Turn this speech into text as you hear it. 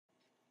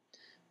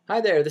Hi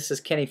there, this is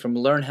Kenny from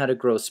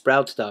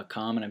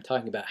LearnHowToGrowSprouts.com, and I'm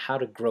talking about how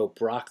to grow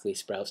broccoli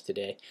sprouts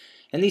today.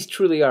 And these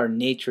truly are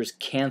nature's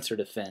cancer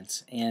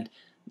defense. And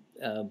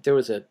there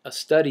was a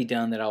study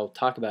done that I'll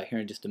talk about here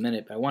in just a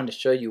minute, but I wanted to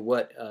show you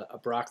what a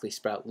broccoli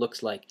sprout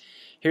looks like.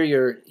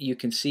 Here you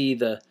can see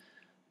the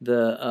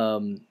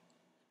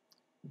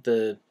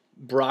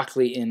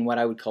broccoli in what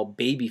I would call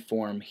baby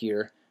form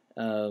here,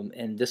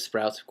 and this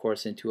sprouts, of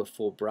course, into a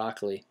full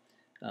broccoli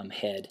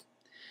head.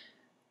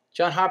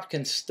 John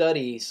Hopkins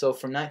study, so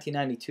from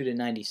 1992 to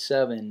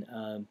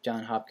 97,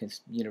 John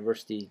Hopkins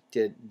University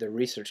the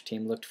research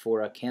team looked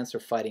for a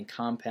cancer-fighting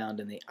compound,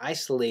 and they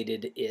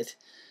isolated it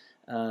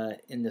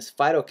in this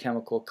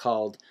phytochemical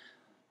called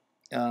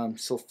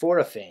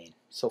sulforaphane.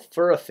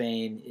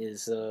 Sulforaphane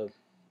is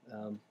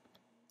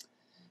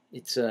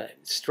it's a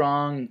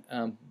strong,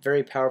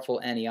 very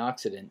powerful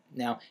antioxidant.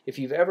 Now, if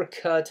you've ever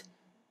cut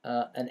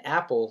an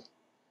apple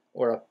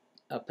or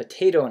a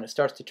potato and it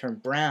starts to turn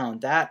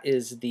brown, that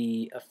is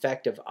the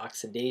effect of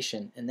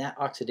oxidation, and that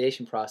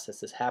oxidation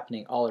process is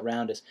happening all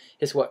around us.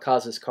 It's what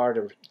causes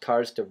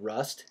cars to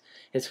rust.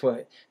 It's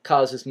what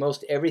causes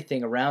most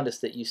everything around us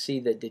that you see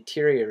that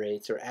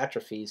deteriorates or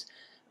atrophies.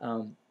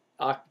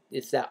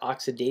 It's that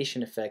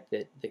oxidation effect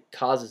that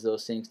causes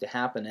those things to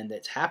happen, and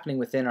that's happening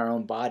within our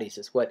own bodies.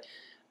 It's what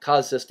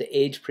causes us to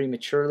age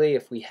prematurely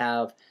if we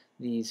have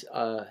these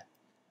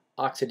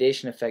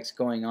oxidation effects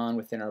going on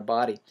within our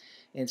body.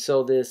 And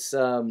so this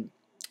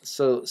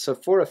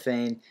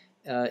sulforaphane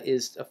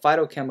is a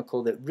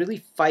phytochemical that really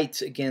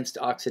fights against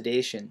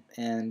oxidation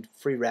and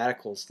free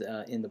radicals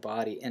in the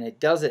body, and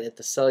it does it at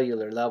the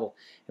cellular level.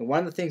 And one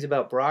of the things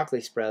about broccoli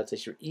sprouts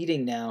is you're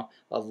eating now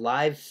a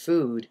live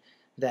food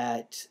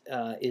that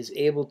is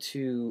able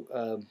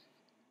to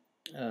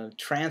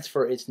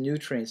transfer its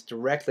nutrients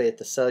directly at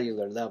the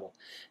cellular level.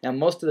 Now,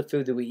 most of the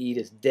food that we eat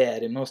is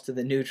dead, and most of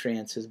the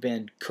nutrients has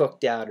been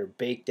cooked out or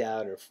baked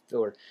out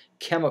or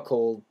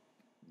chemical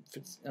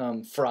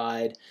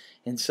fried,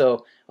 and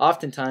so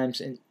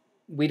oftentimes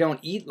we don't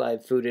eat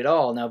live food at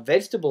all. Now,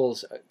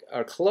 vegetables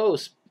are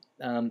close.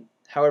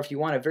 However, if you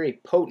want a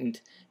very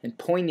potent and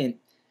poignant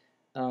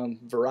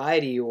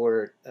variety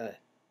or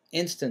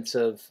instance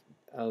of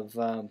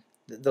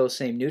those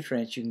same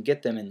nutrients, you can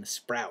get them in the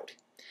sprout.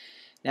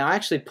 Now, I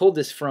actually pulled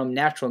this from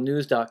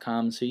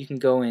naturalnews.com, so you can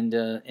go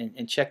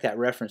and check that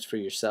reference for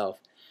yourself.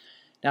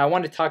 Now, I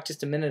want to talk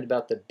just a minute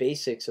about the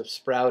basics of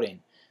sprouting.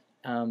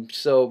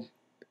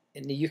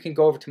 And you can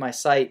go over to my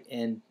site,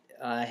 and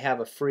I have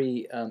a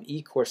free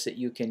e-course that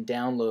you can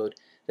download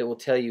that will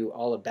tell you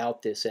all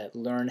about this at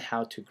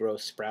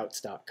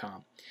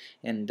LearnHowToGrowSprouts.com,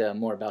 and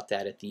more about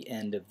that at the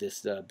end of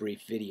this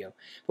brief video.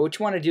 But what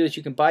you want to do is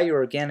you can buy your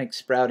organic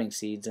sprouting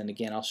seeds, and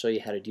again, I'll show you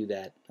how to do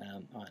that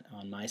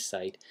on my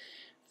site.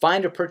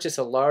 Find or purchase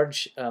a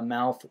large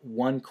mouth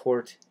 1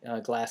 quart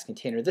glass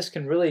container. This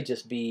can really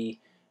just be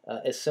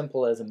as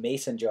simple as a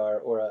mason jar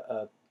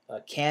or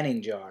a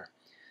canning jar.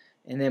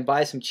 And then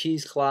buy some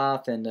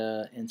cheesecloth and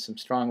some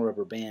strong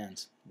rubber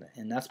bands,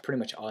 and that's pretty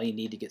much all you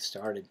need to get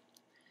started.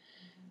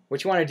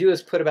 What you want to do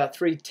is put about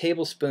 3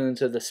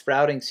 tablespoons of the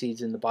sprouting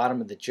seeds in the bottom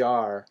of the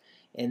jar,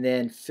 and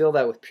then fill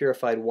that with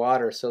purified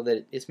water so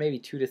that it's maybe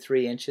 2 to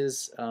 3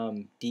 inches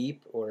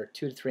deep, or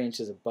 2 to 3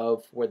 inches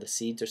above where the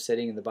seeds are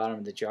sitting in the bottom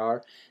of the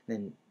jar.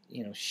 And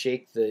then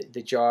shake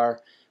the jar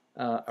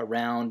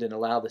around and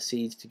allow the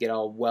seeds to get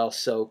all well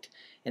soaked.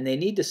 And they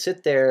need to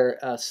sit there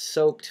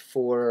soaked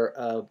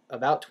for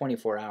about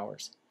 24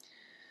 hours.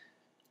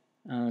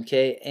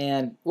 Okay,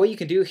 and what you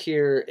can do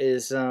here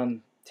is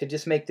to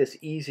just make this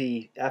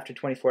easy, after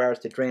 24 hours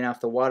to drain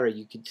off the water,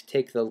 you could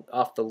take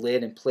off the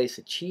lid and place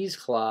a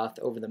cheesecloth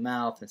over the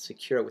mouth and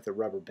secure it with a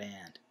rubber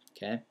band.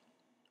 Okay.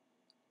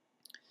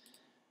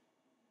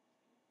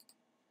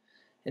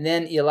 And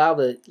then you allow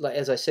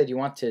as I said, you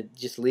want to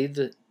just leave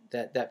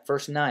that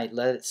first night,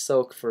 let it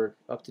soak for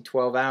up to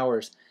 12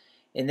 hours.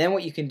 And then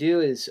what you can do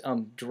is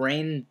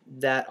drain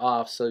that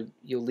off. So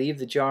you'll leave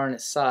the jar on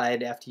its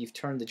side after you've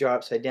turned the jar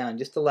upside down.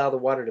 Just allow the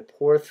water to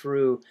pour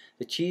through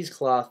the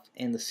cheesecloth,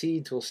 and the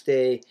seeds will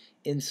stay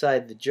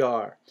inside the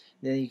jar.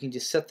 Then you can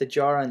just set the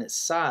jar on its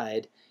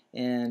side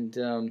and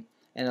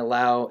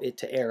allow it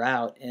to air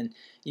out. And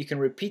you can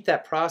repeat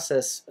that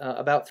process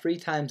about 3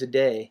 times a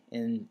day.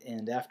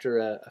 And after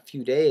a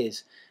few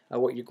days,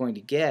 what you're going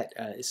to get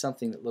is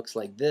something that looks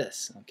like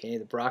this. Okay,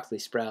 the broccoli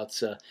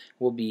sprouts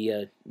will be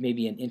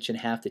maybe 1.5 inches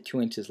to 2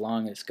 inches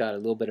long, and it's got a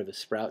little bit of a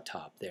sprout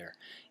top there.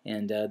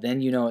 And then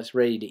you know it's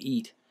ready to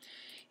eat.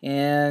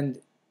 And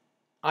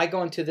I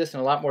go into this in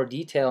a lot more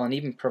detail and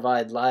even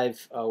provide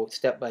live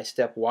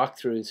step-by-step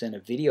walkthroughs in a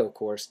video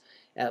course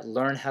at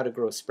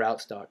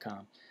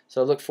LearnHowToGrowSprouts.com.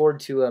 So I look forward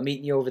to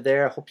meeting you over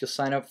there. I hope you'll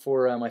sign up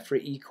for my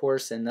free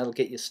e-course, and that'll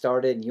get you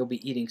started, and you'll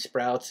be eating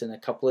sprouts in a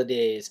couple of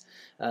days,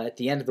 at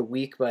the end of the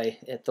week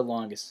at the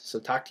longest. So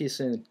talk to you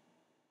soon.